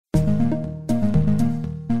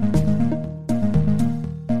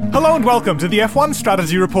Hello and welcome to the F1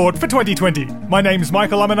 Strategy Report for 2020. My name's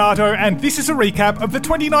Michael Laminato and this is a recap of the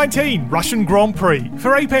 2019 Russian Grand Prix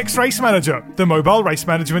for Apex Race Manager, the mobile race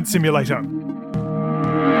management simulator.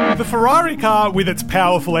 The Ferrari car, with its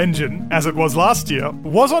powerful engine, as it was last year,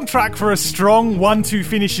 was on track for a strong 1-2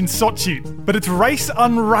 finish in Sochi, but its race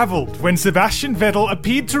unravelled when Sebastian Vettel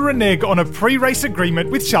appeared to renege on a pre-race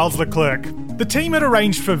agreement with Charles Leclerc. The team had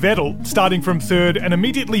arranged for Vettel, starting from third and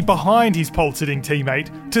immediately behind his pole-sitting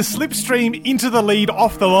teammate, to slipstream into the lead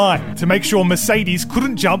off the line to make sure Mercedes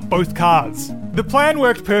couldn't jump both cars. The plan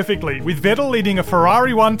worked perfectly, with Vettel leading a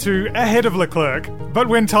Ferrari 1-2 ahead of Leclerc, but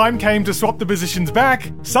when time came to swap the positions back,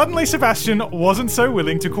 suddenly Sebastian wasn't so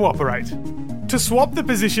willing to cooperate. To swap the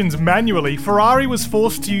positions manually, Ferrari was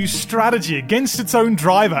forced to use strategy against its own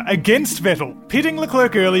driver, against Vettel, pitting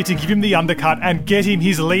Leclerc early to give him the undercut and get him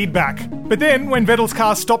his lead back. But then, when Vettel's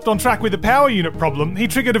car stopped on track with a power unit problem, he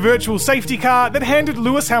triggered a virtual safety car that handed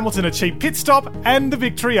Lewis Hamilton a cheap pit stop and the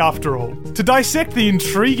victory after all. To dissect the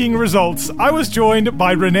intriguing results, I was joined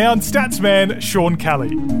by renowned statsman Sean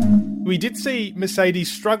Kelly. We did see Mercedes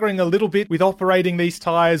struggling a little bit with operating these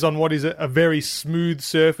tyres on what is a very smooth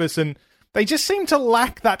surface, and they just seem to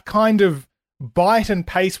lack that kind of bite and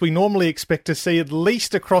pace we normally expect to see, at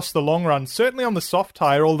least across the long run, certainly on the soft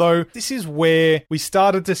tyre, although this is where we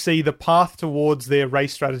started to see the path towards their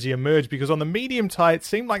race strategy emerge, because on the medium tyre it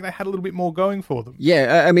seemed like they had a little bit more going for them.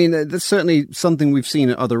 Yeah, I mean, that's certainly something we've seen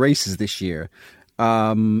at other races this year.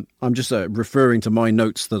 I'm just referring to my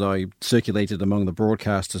notes that I circulated among the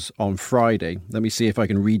broadcasters on Friday. Let me see if I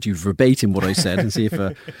can read you verbatim what I said and see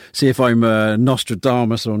if I'm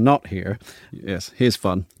Nostradamus or not here. Yes, here's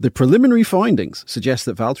fun. The preliminary findings suggest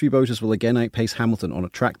that Valtteri Bottas will again outpace Hamilton on a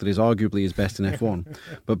track that is arguably his best in F1.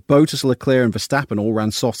 But Bottas, Leclerc and Verstappen all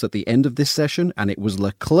ran softs at the end of this session, and it was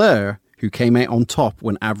Leclerc who came out on top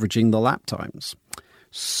when averaging the lap times.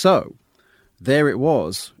 So, there it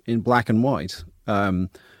was in black and white.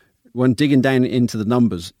 When digging down into the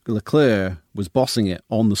numbers, Leclerc was bossing it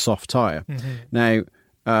on the soft tyre. Mm-hmm.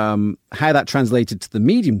 Now, how that translated to the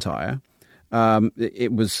medium tyre,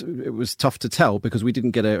 it was tough to tell because we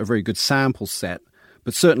didn't get a very good sample set.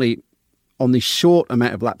 But certainly, on the short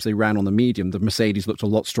amount of laps they ran on the medium, the Mercedes looked a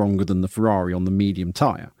lot stronger than the Ferrari on the medium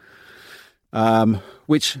tyre,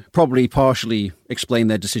 which probably partially explained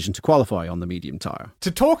their decision to qualify on the medium tyre.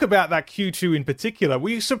 To talk about that Q2 in particular, were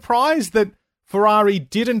you surprised that Ferrari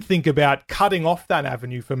didn't think about cutting off that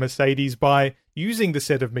avenue for Mercedes by using the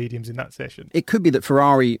set of mediums in that session? It could be that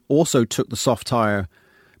Ferrari also took the soft tyre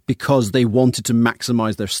because they wanted to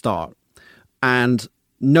maximise their start. And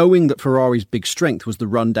knowing that Ferrari's big strength was the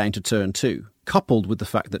run down to turn 2, coupled with the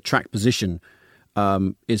fact that track position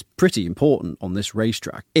is pretty important on this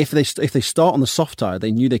racetrack. If they start on the soft tyre,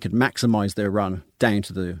 they knew they could maximise their run down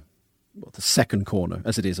to the second corner,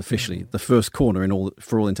 as it is officially, the first corner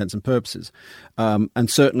for all intents and purposes. And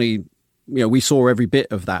certainly, we saw every bit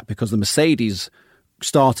of that because the Mercedes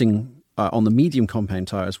starting on the medium compound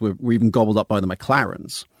tyres were even gobbled up by the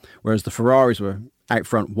McLarens, whereas the Ferraris were out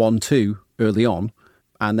front 1-2 early on,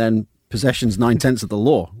 and then possession's 9/10 of the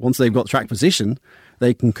law. Once they've got track position,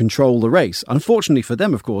 they can control the race. Unfortunately for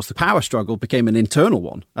them, of course, the power struggle became an internal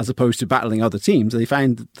one, as opposed to battling other teams. They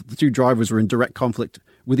found that the two drivers were in direct conflict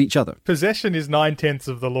with each other. Possession is 9/10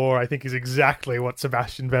 of the law, I think, is exactly what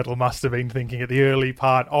Sebastian Vettel must have been thinking at the early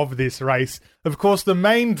part of this race. Of course, the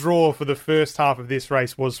main draw for the first half of this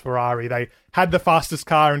race was Ferrari. They had the fastest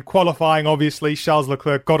car in qualifying, obviously. Charles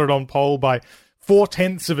Leclerc got it on pole by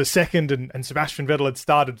 0.4 of a second, and Sebastian Vettel had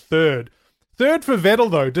started third. Third for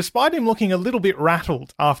Vettel, though, despite him looking a little bit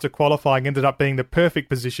rattled after qualifying, ended up being the perfect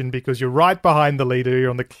position because you're right behind the leader, you're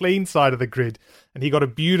on the clean side of the grid, and he got a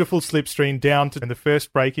beautiful slipstream down to the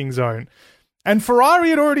first braking zone. And Ferrari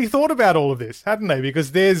had already thought about all of this, hadn't they?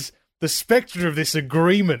 Because there's the spectre of this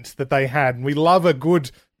agreement that they had, and we love a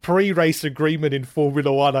good pre-race agreement in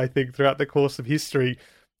Formula One, I think, throughout the course of history.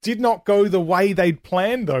 Did not go the way they'd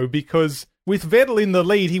planned, though, because with Vettel in the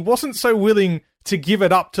lead, he wasn't so willing to give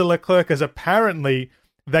it up to Leclerc as apparently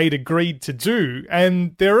they'd agreed to do.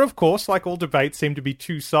 And there, of course, like all debates, seem to be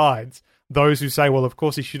two sides. Those who say, well, of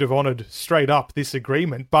course, he should have honoured straight up this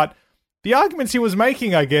agreement. But the arguments he was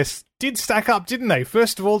making, I guess, did stack up, didn't they?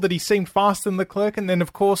 First of all, that he seemed faster than Leclerc, and then,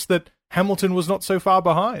 of course, that Hamilton was not so far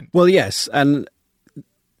behind. Well, yes, and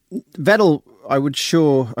Vettel, I'm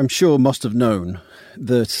sure, must have known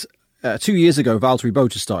that 2 years ago, Valtteri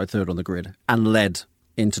Bottas started third on the grid and led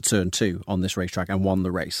into turn 2 on this racetrack and won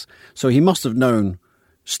the race. So he must have known,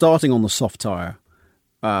 starting on the soft tyre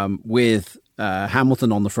with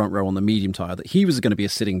Hamilton on the front row on the medium tyre, that he was going to be a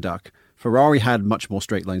sitting duck. Ferrari had much more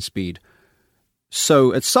straight line speed.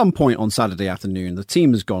 So at some point on Saturday afternoon, the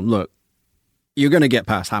team has gone, look, you're going to get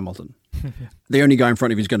past Hamilton. The only guy in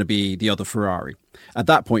front of you is going to be the other Ferrari. At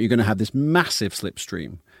that point, you're going to have this massive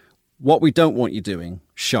slipstream. What we don't want you doing,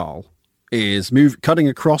 Charles, is cutting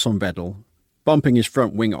across on Vettel, bumping his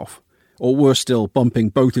front wing off, or worse still, bumping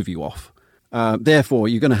both of you off. Therefore,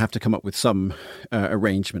 you're going to have to come up with some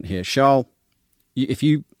arrangement here. Charles, if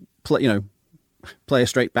you play a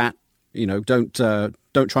straight bat, don't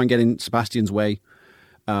try and get in Sebastian's way.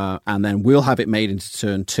 And then we'll have it made into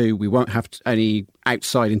turn 2. We won't have any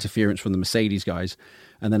outside interference from the Mercedes guys.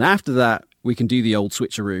 And then after that, we can do the old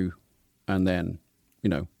switcheroo. And then,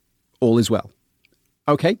 all is well.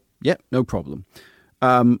 Okay, yeah, no problem.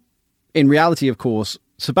 In reality, of course,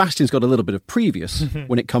 Sebastian's got a little bit of previous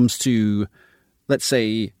when it comes to, let's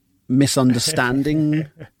say, misunderstanding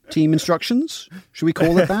team instructions. Should we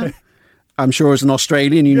call it that? I'm sure as an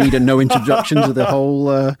Australian, you need a no introduction to the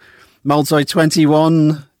whole Multi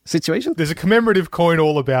 21 situation. There's a commemorative coin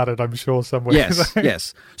all about it, I'm sure, somewhere.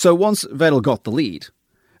 Yes. So once Vettel got the lead,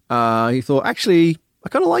 he thought, actually, I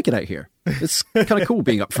kind of like it out here. It's kind of cool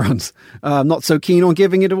being up front. I'm not so keen on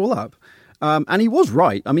giving it all up. And he was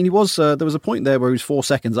right. I mean, there was a point there where he was 4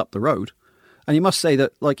 seconds up the road. And you must say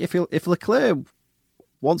that, like, if Leclerc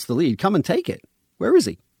wants the lead, come and take it. Where is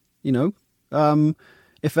he?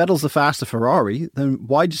 If Vettel's the faster Ferrari, then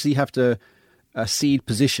why does he have to cede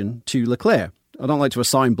position to Leclerc? I don't like to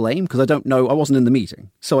assign blame because I don't know. I wasn't in the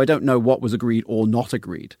meeting, so I don't know what was agreed or not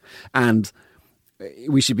agreed. And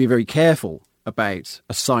we should be very careful about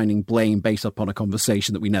assigning blame based upon a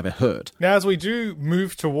conversation that we never heard. Now, as we do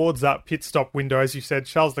move towards that pit stop window, as you said,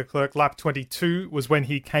 Charles Leclerc, lap 22 was when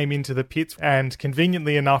he came into the pits, and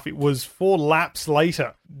conveniently enough, it was 4 laps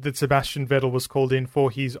later that Sebastian Vettel was called in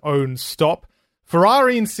for his own stop.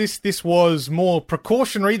 Ferrari insists this was more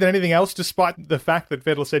precautionary than anything else, despite the fact that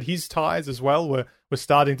Vettel said his tyres as well were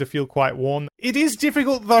starting to feel quite worn. It is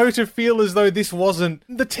difficult, though, to feel as though this wasn't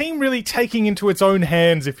the team really taking into its own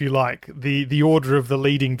hands, if you like, the order of the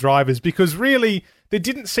leading drivers, because really there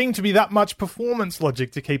didn't seem to be that much performance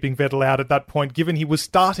logic to keeping Vettel out at that point, given he was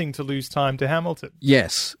starting to lose time to Hamilton.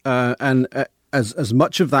 Yes, and as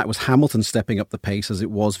much of that was Hamilton stepping up the pace as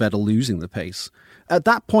it was Vettel losing the pace. At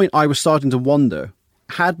that point, I was starting to wonder,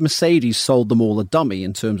 had Mercedes sold them all a dummy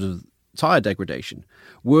in terms of tyre degradation?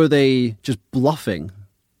 Were they just bluffing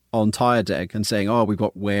on tyre deg and saying, oh, we've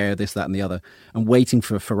got wear, this, that, and the other, and waiting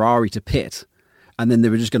for Ferrari to pit? And then they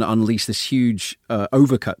were just going to unleash this huge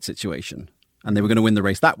overcut situation, and they were going to win the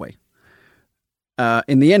race that way.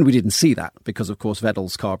 In the end, we didn't see that because, of course,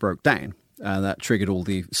 Vettel's car broke down. And that triggered all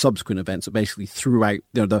the subsequent events that basically threw out.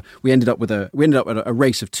 We ended up with a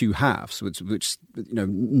race of 2 halves, which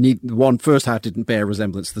the one first half didn't bear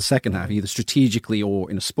resemblance to the second half, either strategically or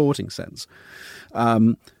in a sporting sense.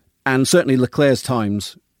 And certainly Leclerc's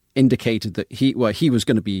times indicated that he was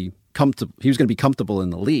going to be comfortable. He was going to be comfortable in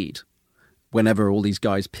the lead whenever all these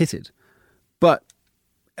guys pitted, but.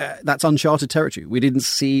 That's uncharted territory. We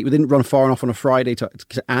didn't run far enough on a Friday to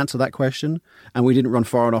answer that question, and we didn't run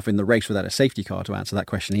far enough in the race without a safety car to answer that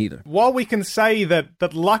question either. While we can say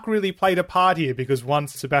that luck really played a part here, because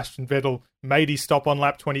once Sebastian Vettel made his stop on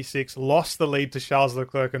lap 26, lost the lead to Charles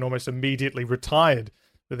Leclerc and almost immediately retired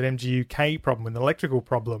with an MGU-K problem, an electrical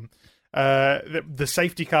problem, the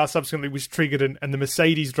safety car subsequently was triggered and the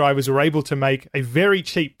Mercedes drivers were able to make a very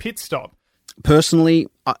cheap pit stop. Personally,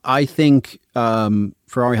 I think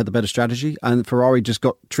Ferrari had the better strategy, and Ferrari just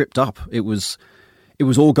got tripped up. It was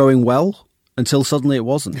all going well until suddenly it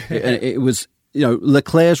wasn't. It was,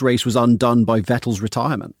 Leclerc's race was undone by Vettel's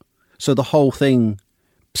retirement. So the whole thing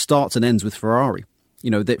starts and ends with Ferrari.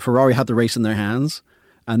 That Ferrari had the race in their hands,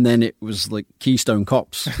 and then it was like Keystone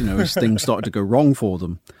Cops. As things started to go wrong for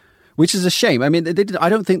them, which is a shame. I mean, they did. I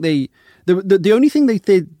don't think they. The only thing they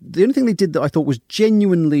did that I thought was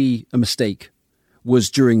genuinely a mistake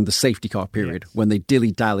was during the safety car period, when they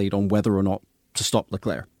dilly-dallied on whether or not to stop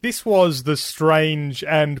Leclerc. This was the strange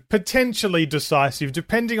and potentially decisive,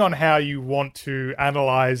 depending on how you want to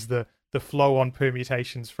analyse the flow-on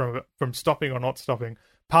permutations from stopping or not stopping,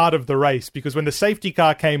 part of the race. Because when the safety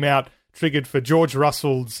car came out, triggered for George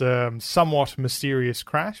Russell's somewhat mysterious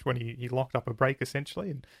crash, when he locked up a brake,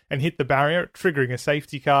 essentially, and hit the barrier, triggering a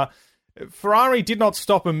safety car, Ferrari did not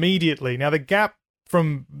stop immediately. Now, the gap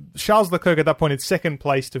from Charles Leclerc at that point in second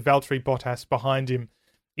place to Valtteri Bottas behind him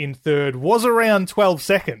in third was around 12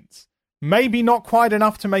 seconds. Maybe not quite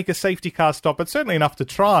enough to make a safety car stop, but certainly enough to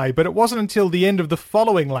try. But it wasn't until the end of the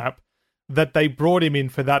following lap that they brought him in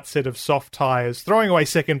for that set of soft tyres, throwing away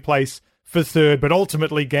second place for third, but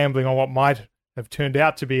ultimately gambling on what might have turned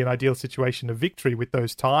out to be an ideal situation of victory with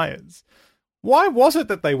those tyres. Why was it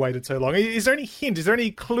that they waited so long? Is there any hint? Is there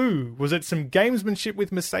any clue? Was it some gamesmanship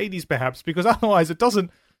with Mercedes, perhaps? Because otherwise it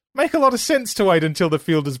doesn't make a lot of sense to wait until the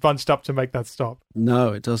field is bunched up to make that stop.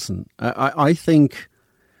 No, it doesn't. I think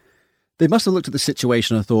they must have looked at the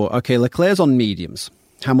situation and thought, okay, Leclerc's on mediums,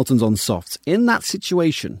 Hamilton's on softs. In that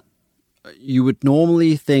situation, you would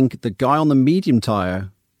normally think the guy on the medium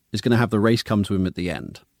tyre is going to have the race come to him at the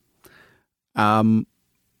end.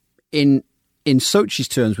 In Sochi's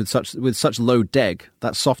terms, with such low deg,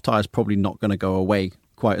 that soft tyre is probably not going to go away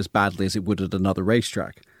quite as badly as it would at another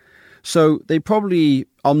racetrack. So they probably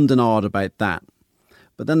ummed and ahed about that.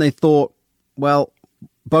 But then they thought, well,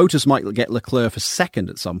 Bottas might get Leclerc for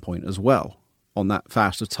second at some point as well on that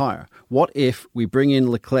faster tyre. What if we bring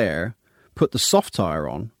in Leclerc, put the soft tyre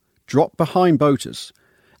on, drop behind Bottas,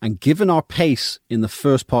 and given our pace in the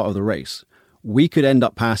first part of the race, we could end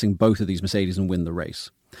up passing both of these Mercedes and win the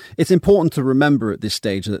race. It's important to remember at this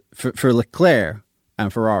stage that for Leclerc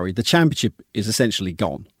and Ferrari, the championship is essentially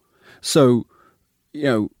gone. So,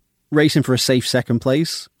 racing for a safe second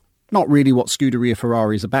place, not really what Scuderia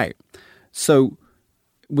Ferrari is about. So,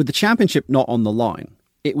 with the championship not on the line,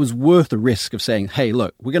 it was worth the risk of saying, hey,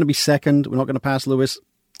 look, we're going to be second, we're not going to pass Lewis.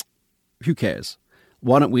 Who cares?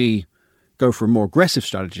 Why don't we go for a more aggressive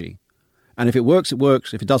strategy? And if it works, it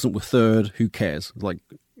works. If it doesn't, we're third. Who cares?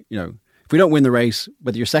 If we don't win the race,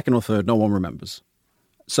 whether you're second or third, no one remembers.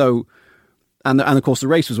 So, and of course, the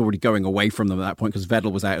race was already going away from them at that point because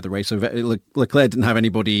Vettel was out of the race. So Leclerc didn't have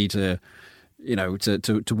anybody to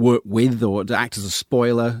work with or to act as a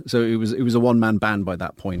spoiler. So it was a one-man band by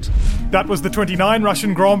that point. That was the 29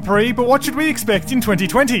 Russian Grand Prix, but what should we expect in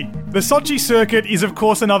 2020? The Sochi circuit is of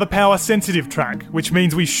course another power-sensitive track, which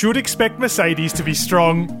means we should expect Mercedes to be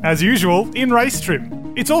strong, as usual, in race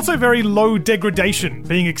trim. It's also very low degradation,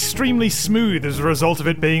 being extremely smooth as a result of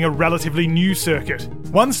it being a relatively new circuit.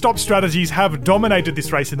 One-stop strategies have dominated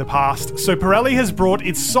this race in the past, so Pirelli has brought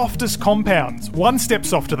its softest compounds, one step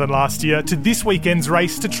softer than last year, to this weekend's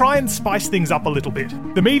race to try and spice things up a little bit.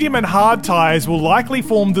 The medium and hard tyres will likely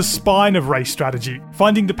form the spine of race strategy.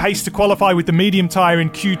 Finding the pace to qualify with the medium tyre in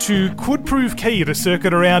Q2 could prove key at a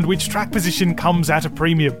circuit around which track position comes at a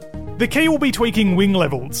premium. The key will be tweaking wing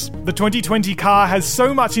levels. The 2020 car has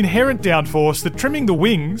so much inherent downforce that trimming the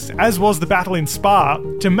wings, as was the battle in Spa,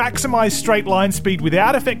 to maximise straight line speed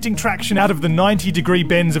without affecting traction out of the 90-degree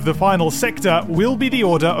bends of the final sector will be the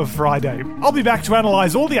order of Friday. I'll be back to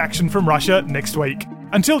analyse all the action from Russia next week.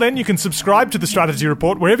 Until then, you can subscribe to the Strategy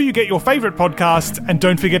Report wherever you get your favourite podcasts, and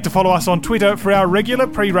don't forget to follow us on Twitter for our regular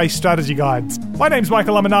pre-race strategy guides. My name's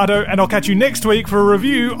Michael Laminato, and I'll catch you next week for a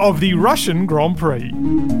review of the Russian Grand Prix.